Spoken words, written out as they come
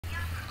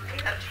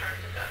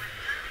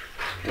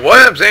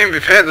What up, Zane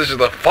fans? This is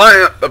the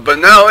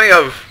finale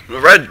of the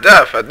Red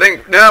Death. I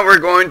think now we're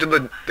going to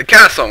the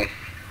castle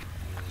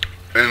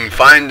and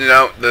finding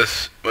out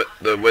what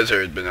the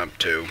wizard has been up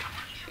to,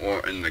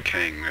 and the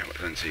king,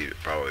 since he's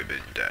probably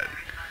been dead.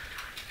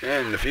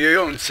 And if you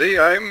don't see,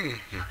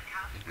 I'm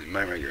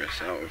my regular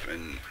self.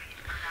 And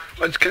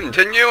let's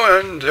continue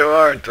on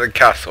to the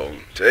castle.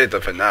 Today's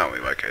the finale,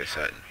 like I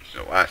said,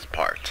 the last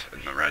part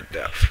in the Red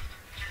Death.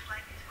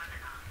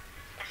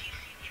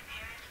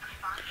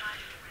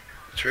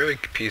 It's really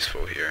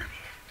peaceful here.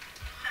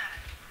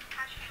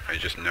 I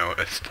just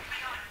noticed.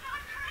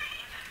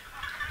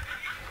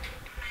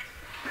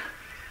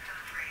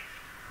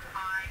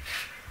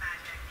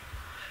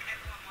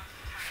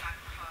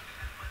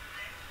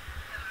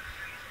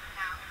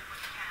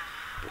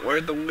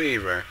 Where's the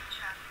lever?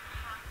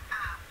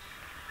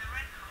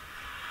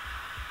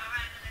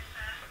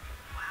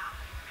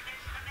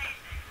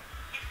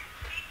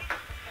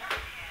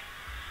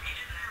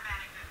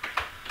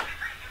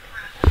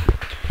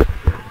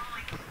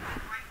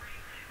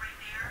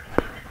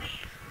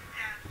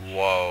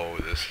 Whoa,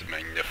 this is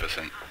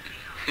magnificent.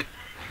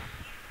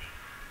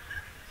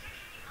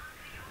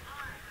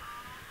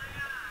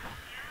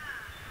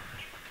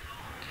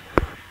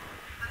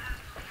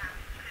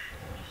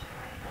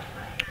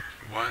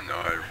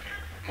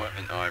 What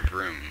an odd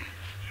room.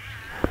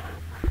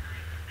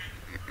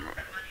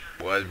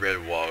 Blood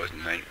red walls,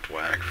 night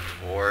black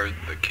floor.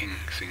 The king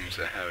seems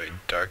to have a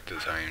dark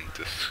design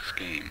to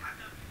scheme.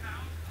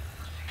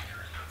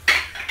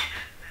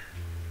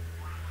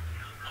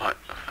 Hot,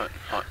 hot,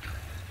 hot.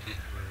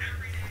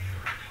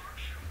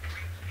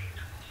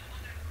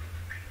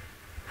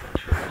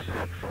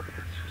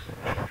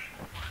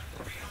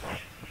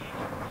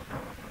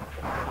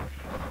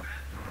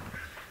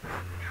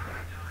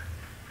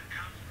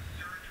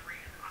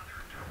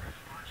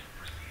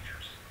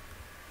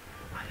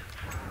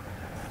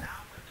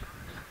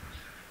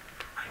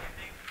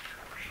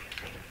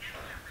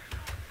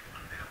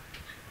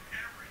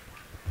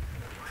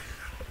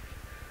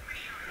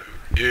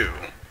 Ew.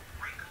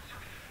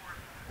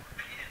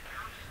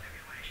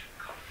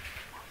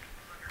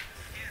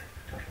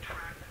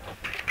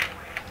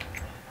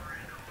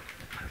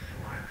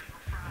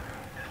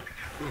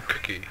 Ooh,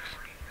 cookies.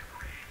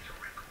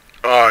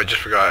 Oh, I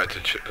just forgot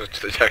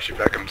to text you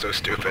back. I'm so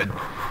stupid.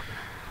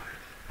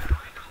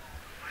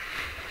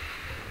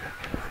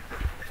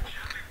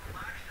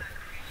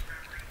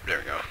 There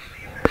we go.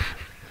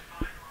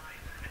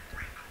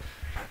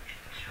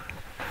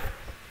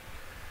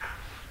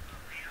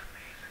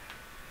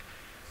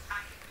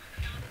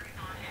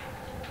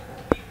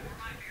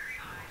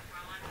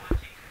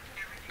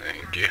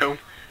 Thank you.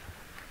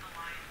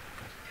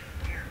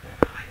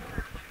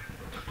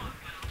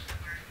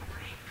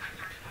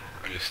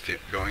 I'm just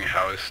going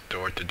house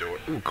door to door.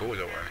 Ooh, cool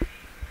door.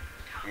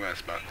 I'm gonna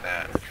smoke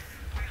that.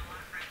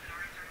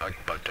 I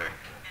like butter.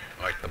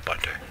 I like the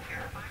butter.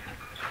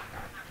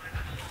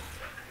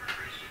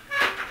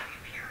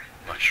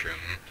 Mushroom.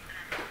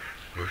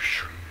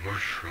 Mushroom,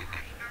 mushroom.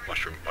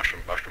 Mushroom,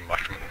 mushroom, mushroom,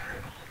 mushroom.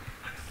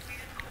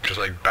 Just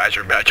like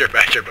badger, badger,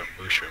 badger, but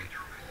mushroom.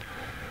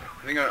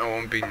 I think I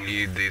won't be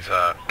need these,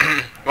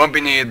 won't be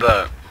need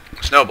the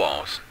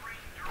snowballs.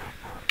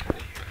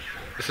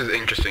 This is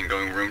interesting,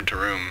 going room to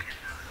room.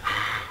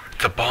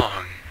 It's a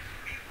bong.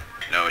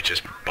 No, it's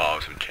just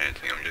balls of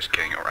chanting. I'm just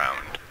kidding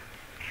around.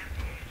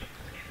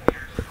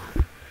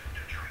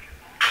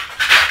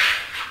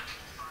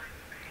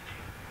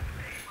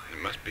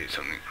 It must be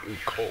something. Ooh,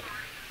 coal.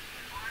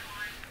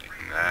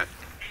 Taking that.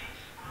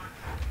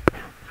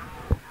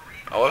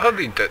 I love how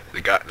they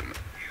got them.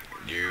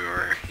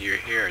 You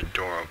hear a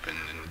door open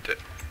in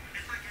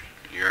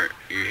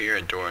you hear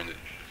a door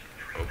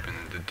open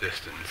in the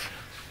distance.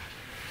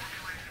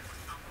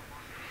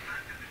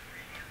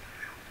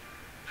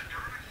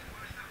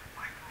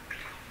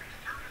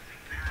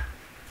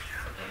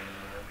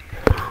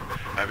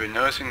 I've been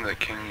noticing the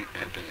king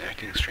has been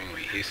acting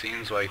strangely. He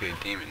seems like a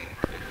demon.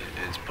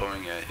 Is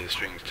pulling at his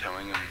strings,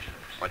 telling him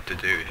what to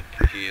do.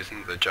 He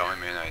isn't the jolly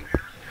man I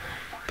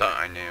thought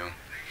I knew.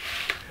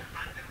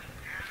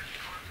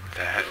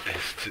 That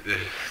is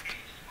this.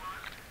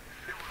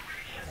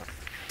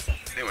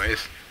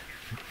 Anyways,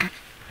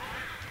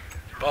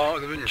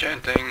 balls of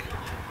enchanting.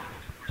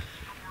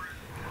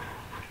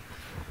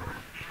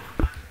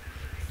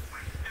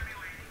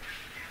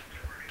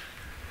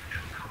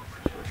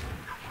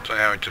 So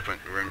now it just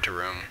went room to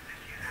room.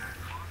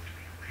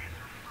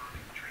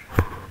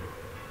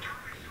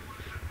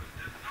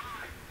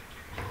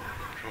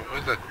 What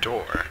was that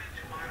door?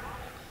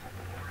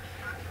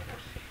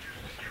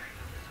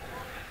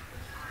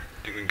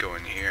 You can go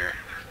in here.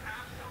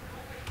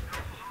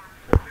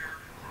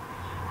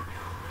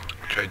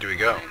 Which way do we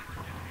go?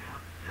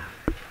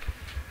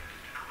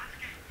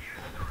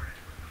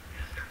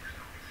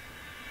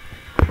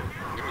 You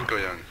can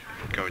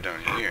go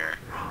down here.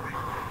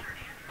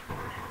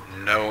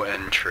 No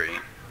entry.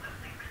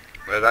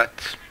 Well,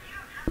 that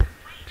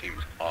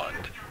seems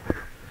odd.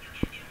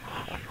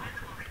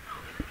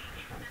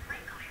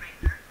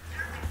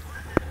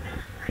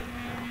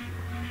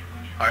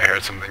 I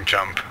heard something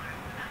jump.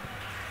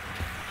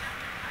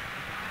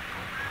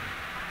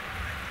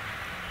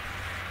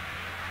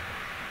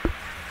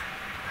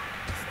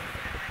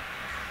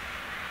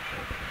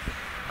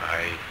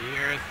 I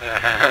hear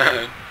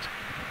that.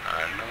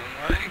 I don't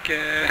like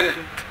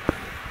it.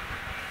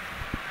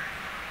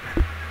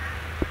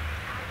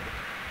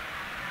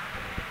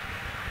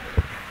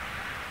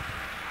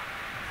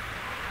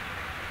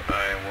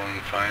 I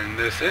won't find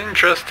this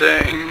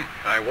interesting.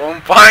 I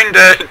won't find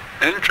it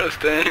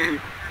interesting.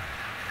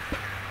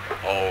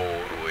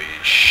 Holy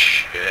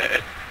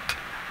shit.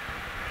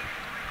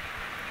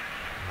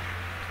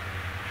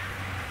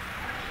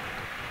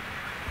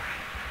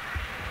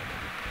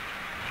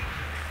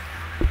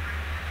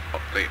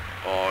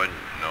 Oh,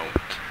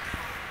 note.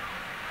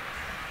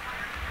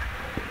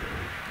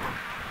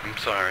 I'm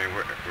sorry,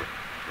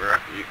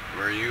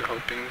 were you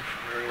hoping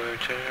for a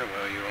wheelchair?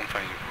 Well, you won't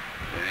find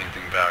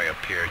anything value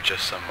up here,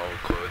 just some old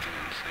clothing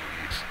and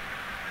things.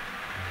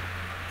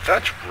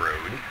 That's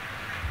rude.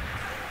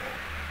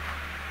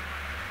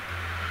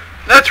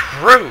 That's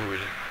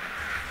rude!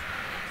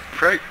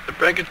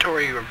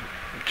 Pregatory of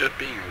just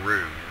being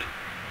rude.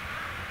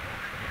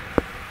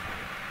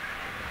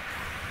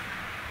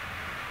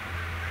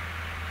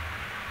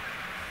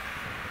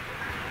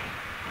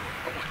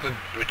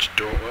 Which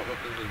door? What was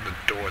the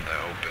door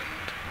that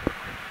opened?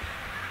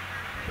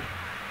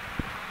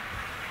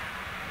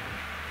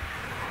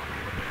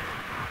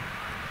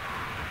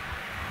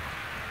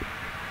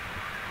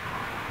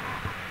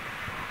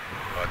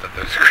 Oh, I thought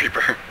that was a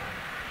creeper.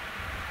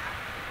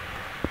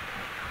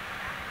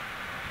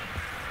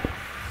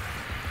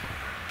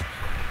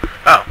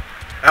 Ow!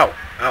 Ow!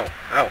 Ow!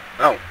 Ow!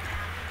 Ow!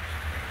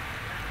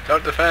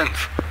 Self-defense!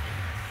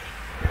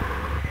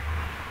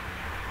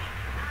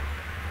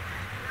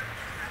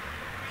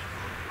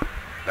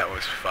 That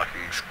was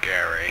fucking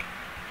scary.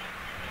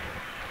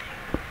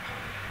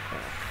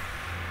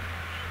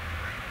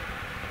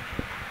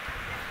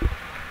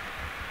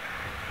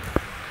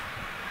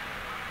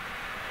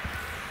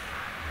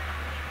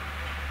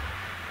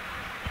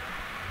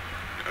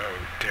 Oh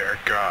dear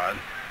God.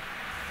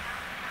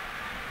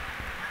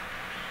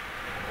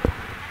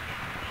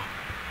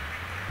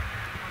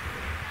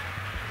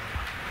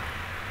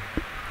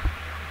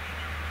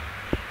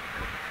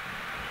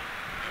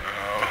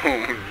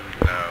 Oh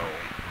no.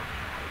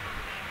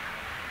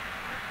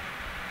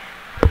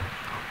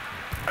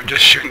 I'm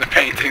just shooting the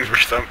paintings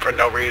for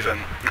no reason.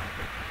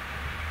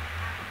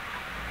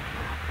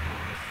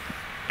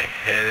 A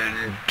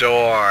hidden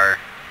door.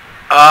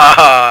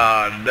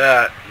 Ah,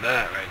 that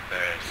right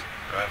there is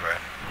clever.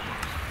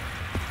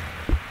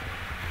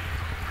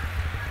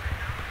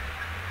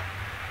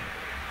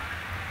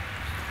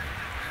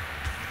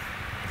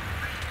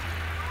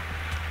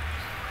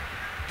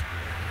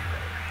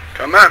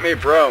 Come at me,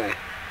 bro.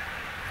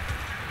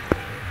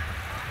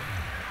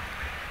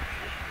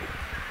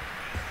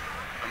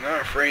 I'm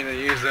not afraid to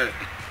use it.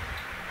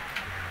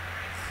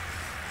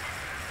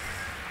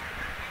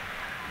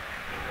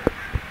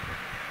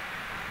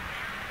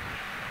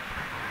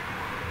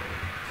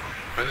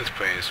 By this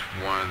place,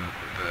 one of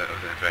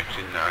the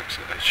infected knocks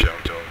a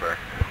shout over.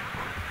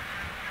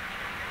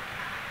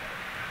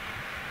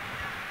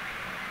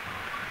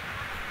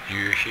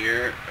 You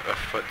hear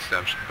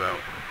footsteps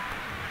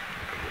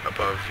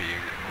above you.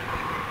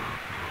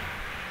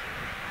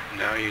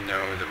 Now you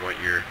know that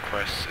what your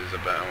quest is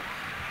about.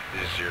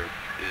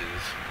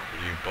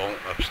 You bolt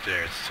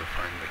upstairs to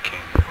find the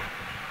king.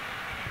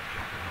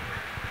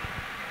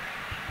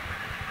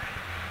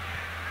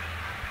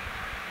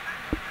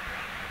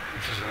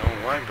 This is an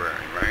old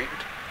library, right?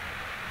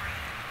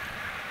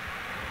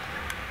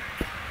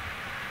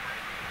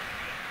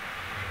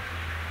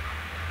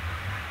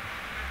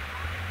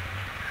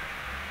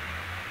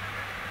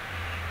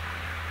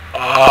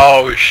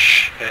 Oh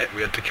shit,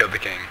 we have to kill the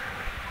king.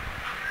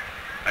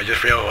 I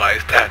just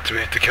realized that, so we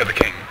have to kill the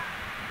king.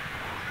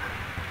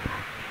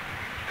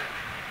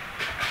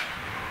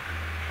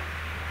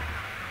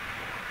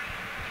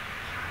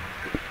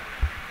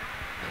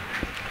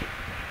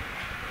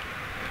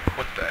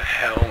 What the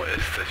hell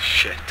is this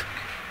shit?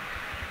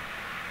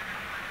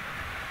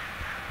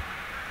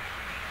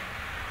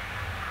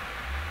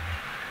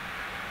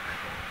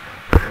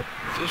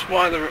 This is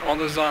why all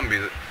the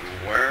zombies.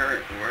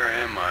 Where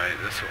am I?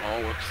 This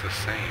all looks the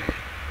same.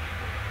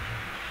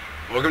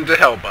 Welcome to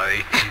hell,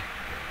 buddy.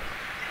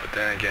 But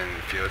then again,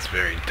 it feels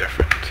very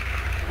different.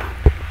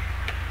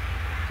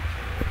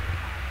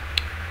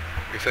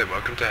 Like I said,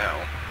 welcome to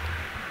hell.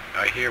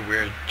 I hear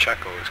weird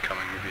chuckles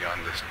coming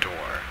beyond this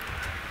door.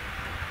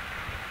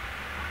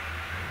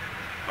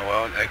 A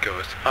loud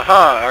echoes.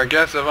 Haha! Our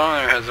guest of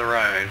honor has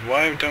arrived.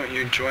 Why don't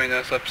you join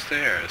us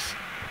upstairs?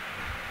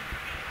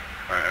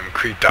 Alright, I'm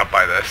creeped out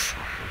by this.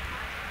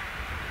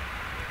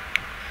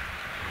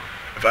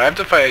 If I have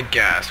to fight a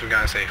ghast, I'm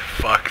gonna say,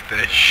 fuck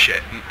this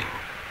shit.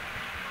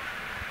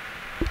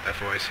 That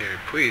voice here,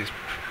 please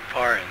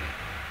pardon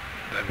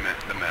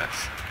the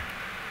mess.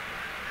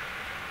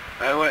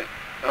 I let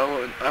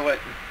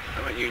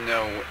you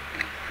know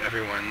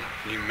everyone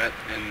you met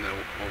in the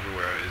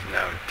overworld is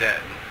now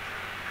dead.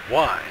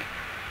 Why?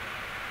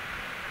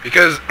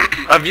 Because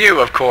of you,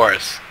 of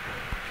course.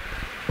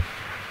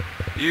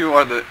 You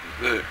are the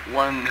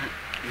one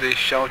they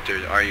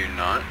sheltered, are you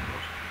not?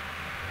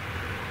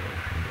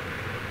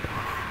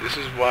 This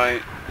is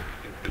why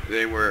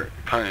they were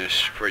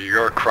punished for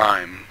your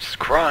crimes.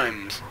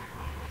 Crimes!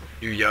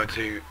 You yell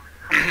to...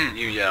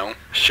 you yell.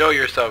 Show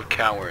yourself,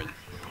 coward.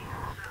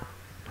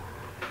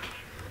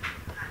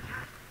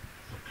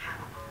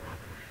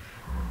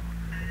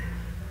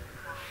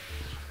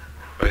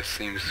 But it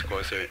seems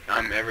closer.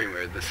 I'm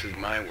everywhere. This is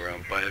my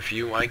world. But if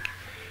you like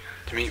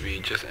to meet me,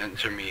 just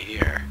enter me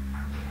here.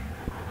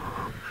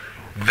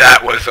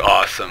 That was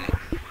awesome.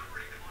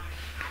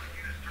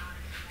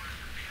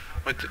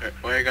 What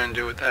are you gonna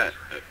do with that?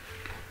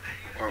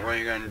 Or what are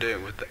you gonna do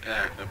with the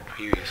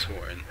Pee-wee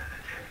sword?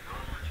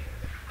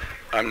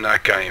 I'm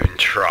not gonna even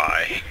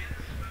try.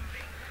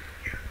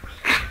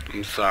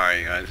 I'm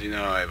sorry, guys. You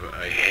know I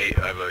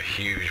have a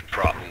huge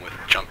problem with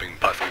jumping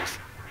puzzles.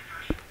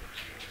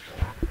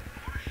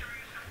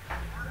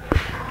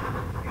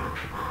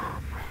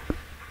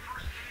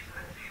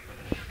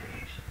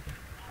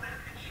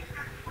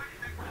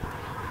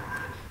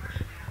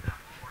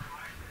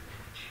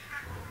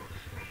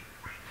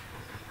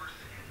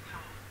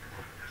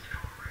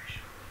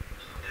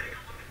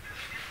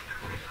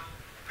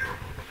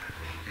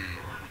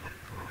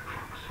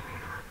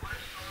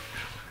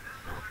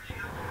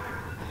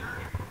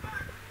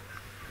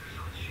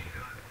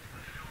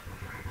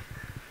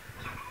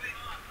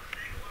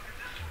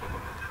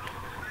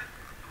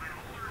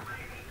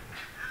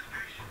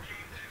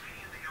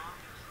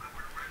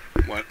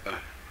 What the?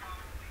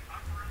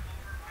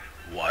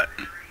 What?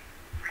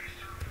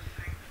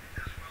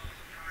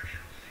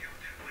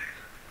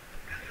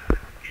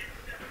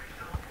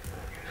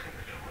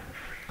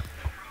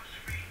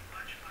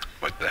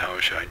 What the hell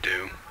should I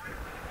do?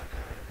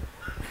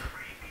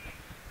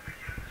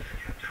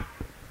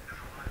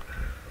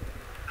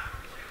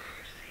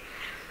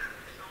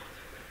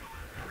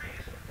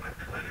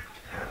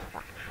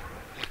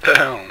 What the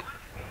hell?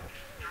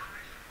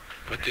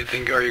 What do you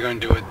think are you gonna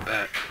do with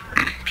that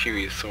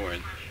Pee-wee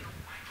sword?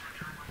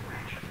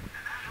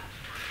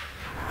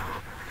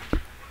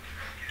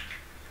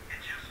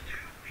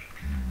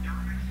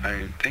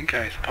 I think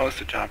I'm supposed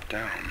to drop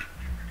down.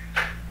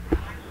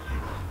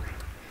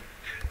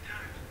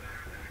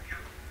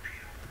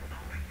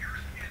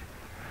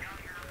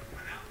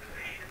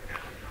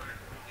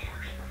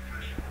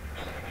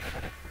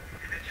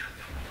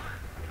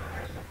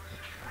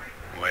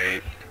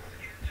 Wait.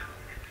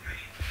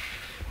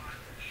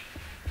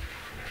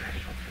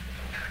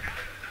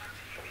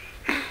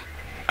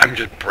 I'm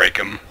just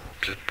breaking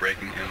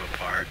him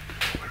apart.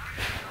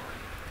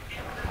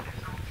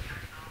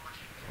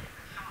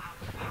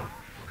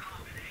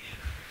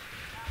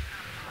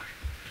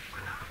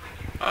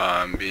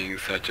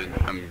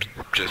 I'm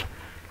just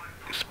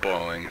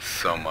spoiling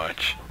so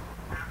much.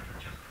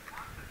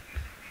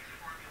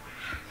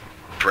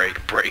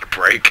 Break, break,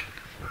 break.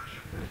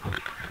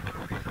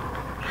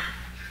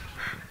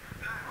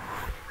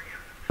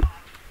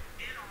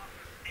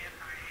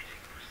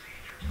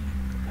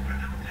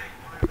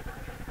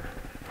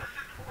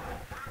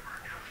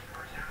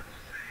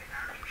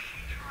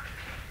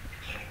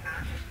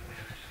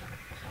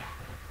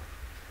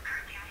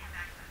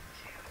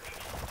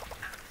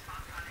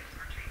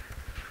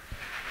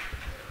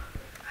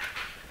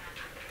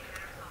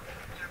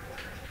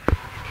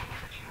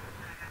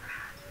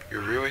 You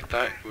really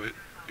thought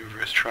you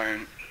was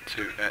trying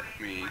to at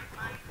me?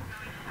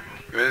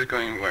 It was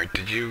going to work.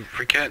 Did you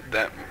forget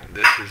that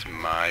this is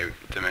my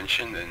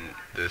dimension and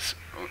this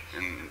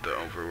in the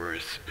overworld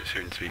is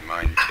soon to be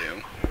mine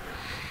too?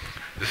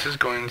 This is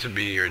going to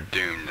be your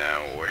doom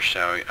now, or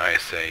shall I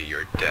say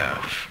your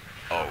death?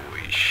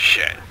 Holy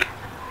shit.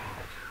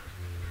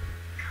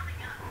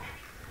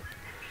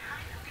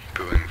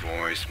 Booing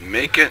voice.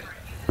 Make it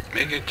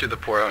to the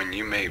portal and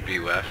you may be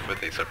left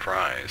with a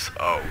surprise.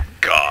 Oh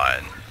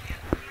god.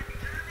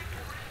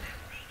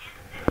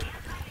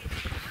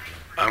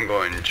 I'm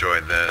going to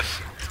enjoy this.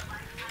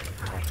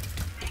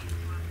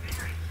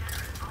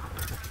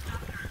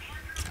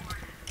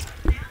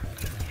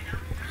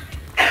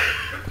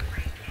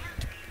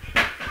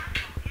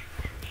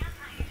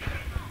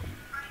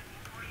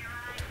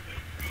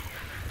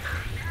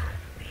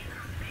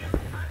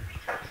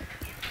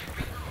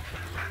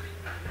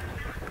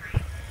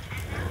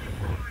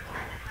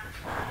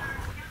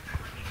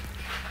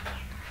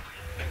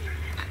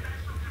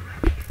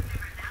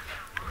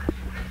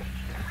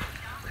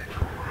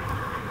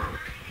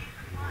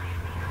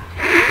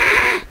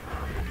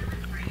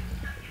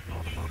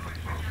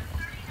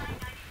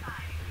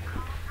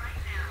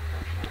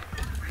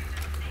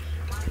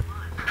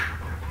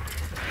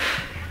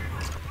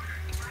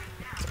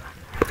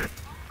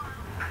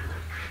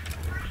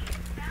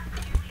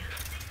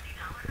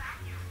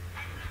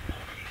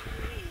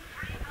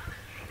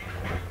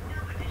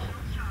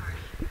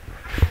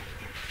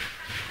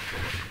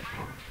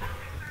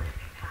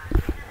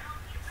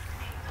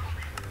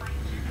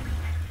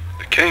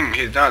 King,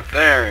 he's not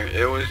there.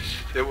 It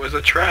was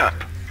a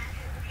trap.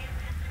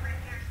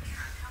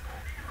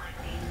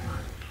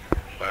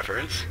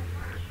 buffers.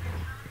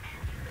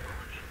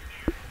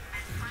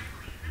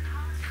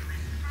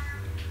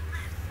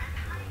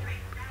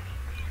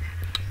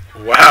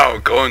 Wow,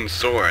 golden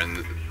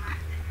sword.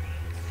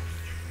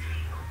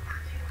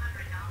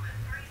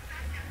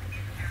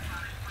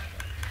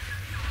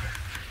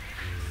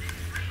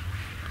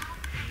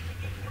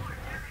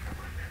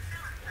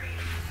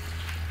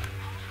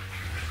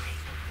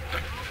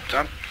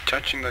 Stop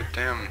touching the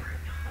damn...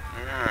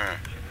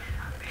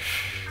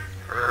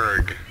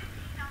 Erg.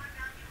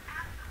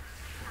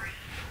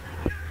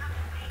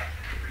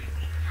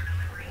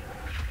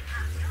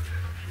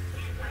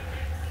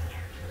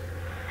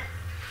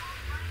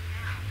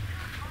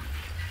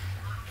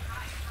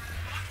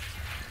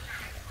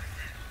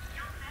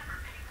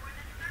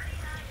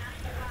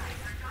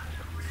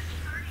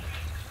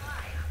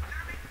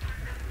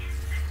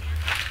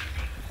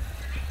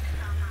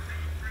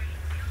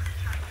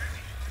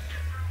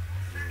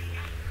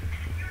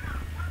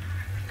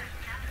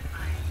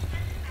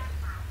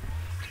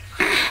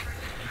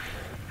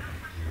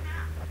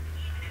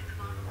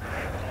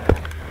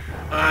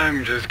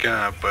 I'm just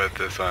gonna put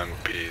this on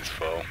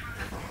peaceful.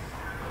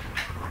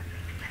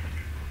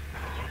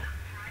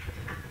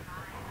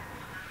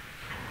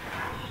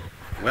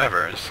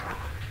 Levers.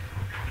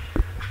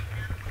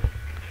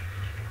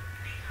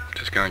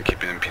 Just gonna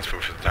keep it in peaceful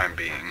for the time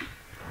being.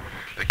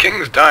 The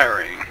King's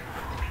Diary.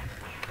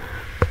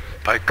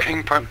 By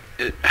King Park,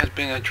 it has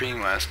been a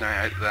dream last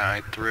night that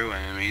I threw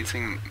an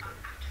amazing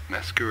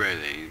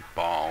masquerade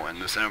ball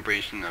and the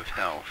celebration of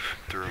health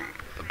through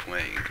the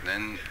plague.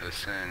 Then the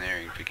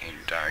scenery became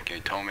dark. A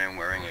tall man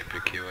wearing a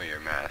peculiar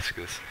mask.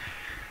 This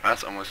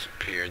mask almost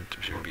appeared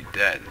to be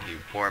dead. He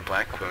wore a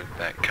black cloak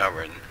that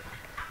covered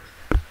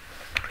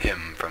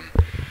him from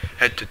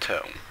head to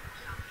toe.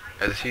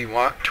 As he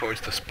walked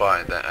towards the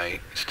spot that I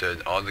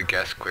stood, all the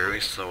guests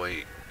queried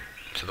slowly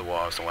to the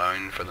walls,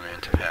 allowing for the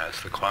man to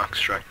pass. The clock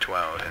struck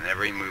 12, and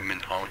every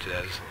movement halted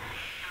as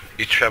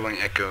each traveling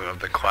echo of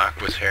the clock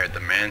was heard. The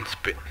man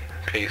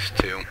paced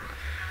to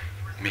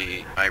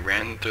me. I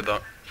ran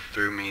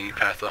through me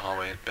past the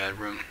hallway,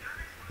 bedroom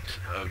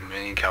of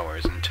many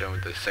colors, until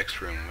the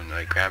 6th room, when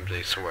I grabbed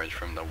a sword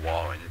from the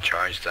wall and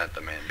charged at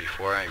the man.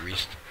 Before I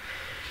reached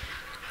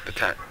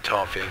the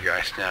tall figure,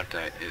 I snapped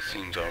at it. It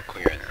seems all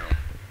clear now.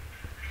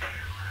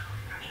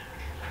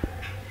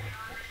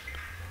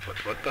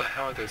 What the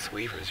hell are those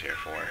levers here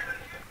for?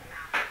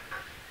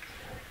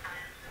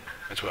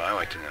 That's what I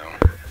like to know.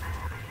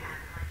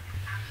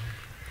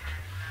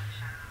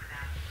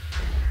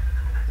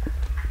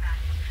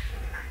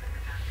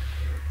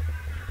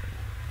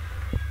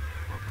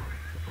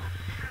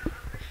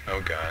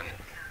 Oh god.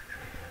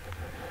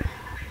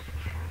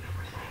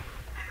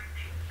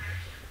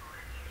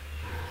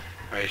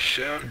 I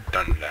should have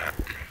done that.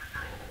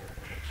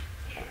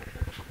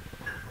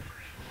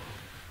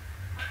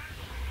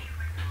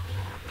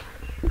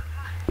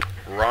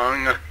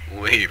 Wrong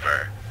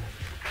lever.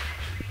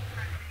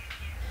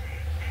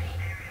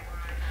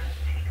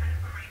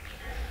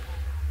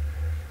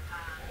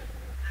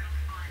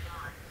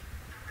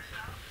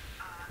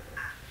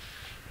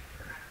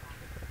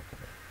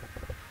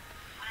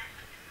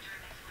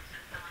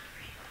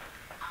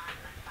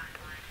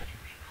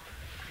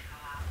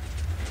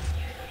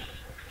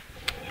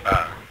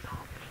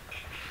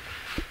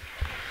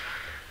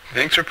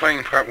 Thanks for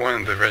playing part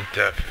 1 of the Red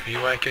Death. If you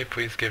like it,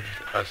 please give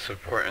us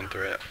support and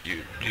thread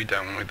you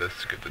download this.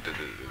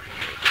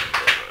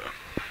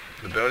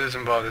 The build is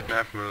involved in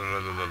map.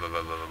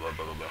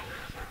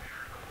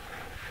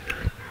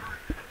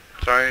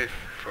 Sorry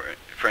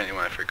for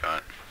anyone I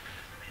forgot.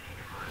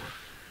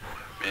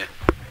 Yeah.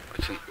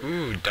 What's an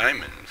ooh,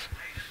 diamonds.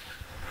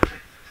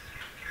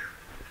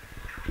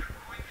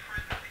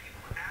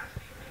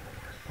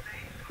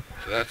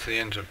 So that's the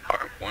end of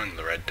part 1 of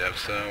the Red Death,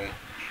 so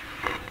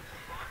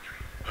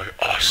an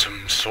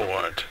awesome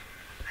sword.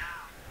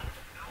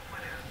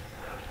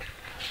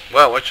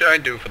 Well, what should I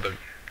do for the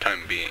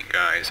time being,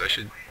 guys? I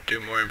should do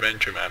more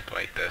adventure map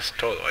like this.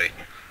 Totally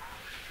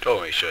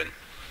should.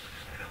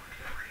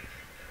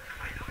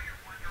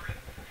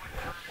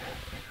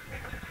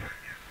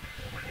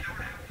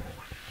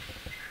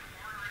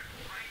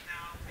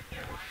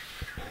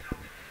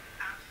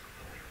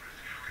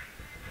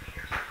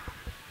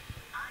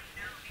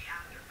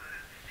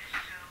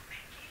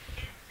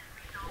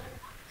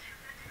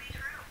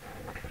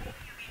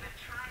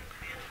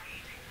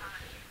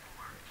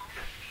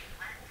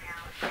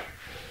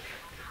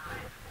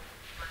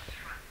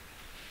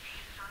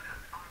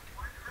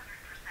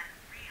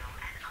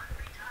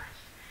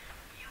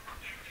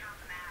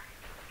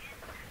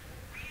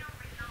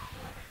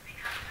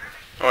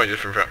 Oh,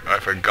 I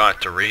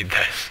forgot to read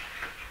this.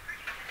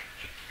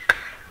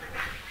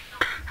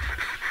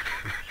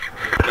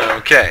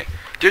 Okay.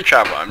 Dear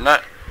traveler, I'm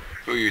not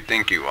who you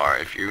think you are.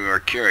 If you are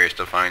curious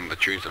to find the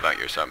truth about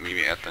yourself, meet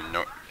me at the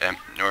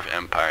North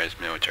Empire's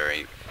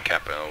military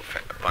capital,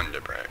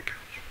 Thunderberg.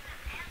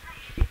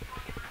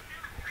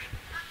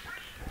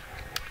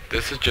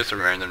 This is just a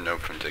random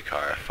note from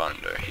Dakar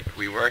Thunder.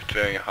 We worked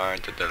very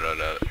hard to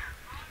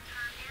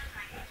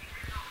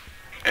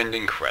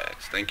ending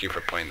credits. Thank you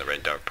for playing the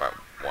Red Death Part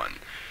 1.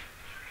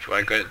 So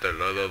I get the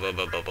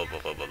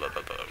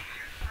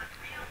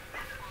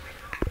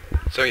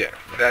So yeah,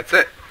 that's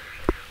it.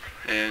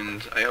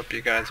 And I hope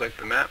you guys like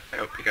the map. I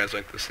hope you guys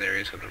like the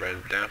series of the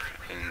Red Death.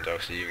 And I'll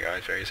see you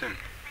guys very soon.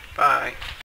 Bye.